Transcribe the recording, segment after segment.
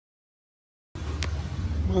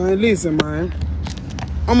Man, listen, man.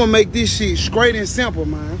 I'm gonna make this shit straight and simple,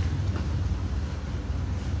 man.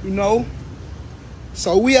 You know?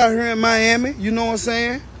 So we out here in Miami, you know what I'm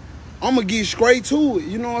saying? I'm gonna get straight to it,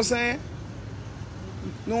 you know what I'm saying?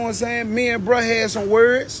 You know what I'm saying? Me and bruh had some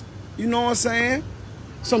words, you know what I'm saying?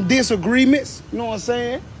 Some disagreements, you know what I'm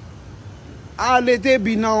saying? I'll let that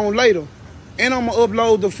be known later. And I'm gonna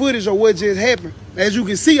upload the footage of what just happened. As you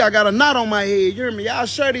can see, I got a knot on my head, you hear me? Y'all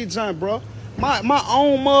share this junk, bro. My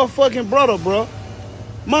own motherfucking brother, bro.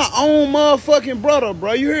 My own motherfucking brother,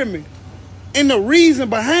 bro. You hear me? And the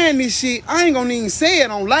reason behind this shit, I ain't gonna even say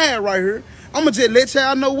it on live right here. I'ma just let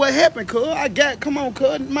y'all know what happened, cuz. Come on,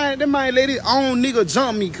 cuz. Man, that man let his own nigga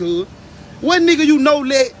jump me, cuz. What nigga you know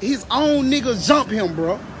let his own nigga jump him,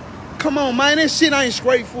 bro? Come on, man. That shit ain't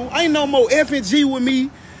straight, fool. Ain't no more F&G with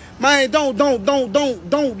me. Man,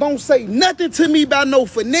 don't say nothing to me about no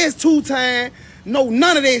Finesse2tymes. No,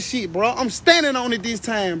 none of that shit, bro. I'm standing on it this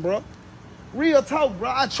time, bro. Real talk, bro.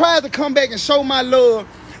 I tried to come back and show my love,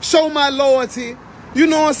 show my loyalty. You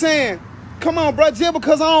know what I'm saying? Come on, bro. Just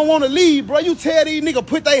because I don't want to leave, bro. You tell these niggas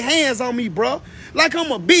put their hands on me, bro. Like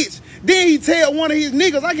I'm a bitch. Then he tell one of his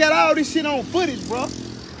niggas, I got all this shit on footage, bro.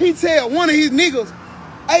 He tell one of his niggas,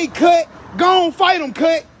 hey, Cut, go on fight him,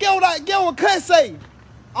 Cut. Get what Cut say.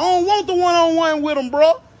 I don't want the one-on-one with him,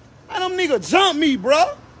 bro. Man, them niggas jump me,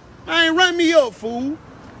 bro. Man, run me up, fool.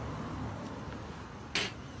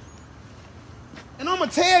 And I'm going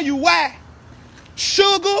to tell you why.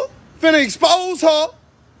 Sugar finna expose her.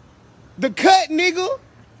 The Cut nigga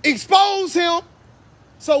expose him.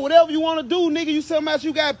 So whatever you want to do, nigga, you tell me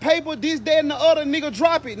you got paper, this, that, and the other, nigga,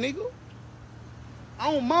 drop it, nigga.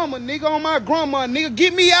 On mama, nigga, on my grandma, nigga,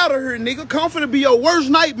 get me out of here, nigga. Come finna be your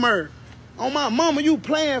worst nightmare. On my mama, you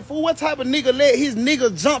playing, fool. What type of nigga let his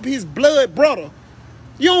nigga jump his blood brother?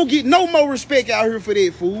 You don't get no more respect out here for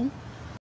that, fool.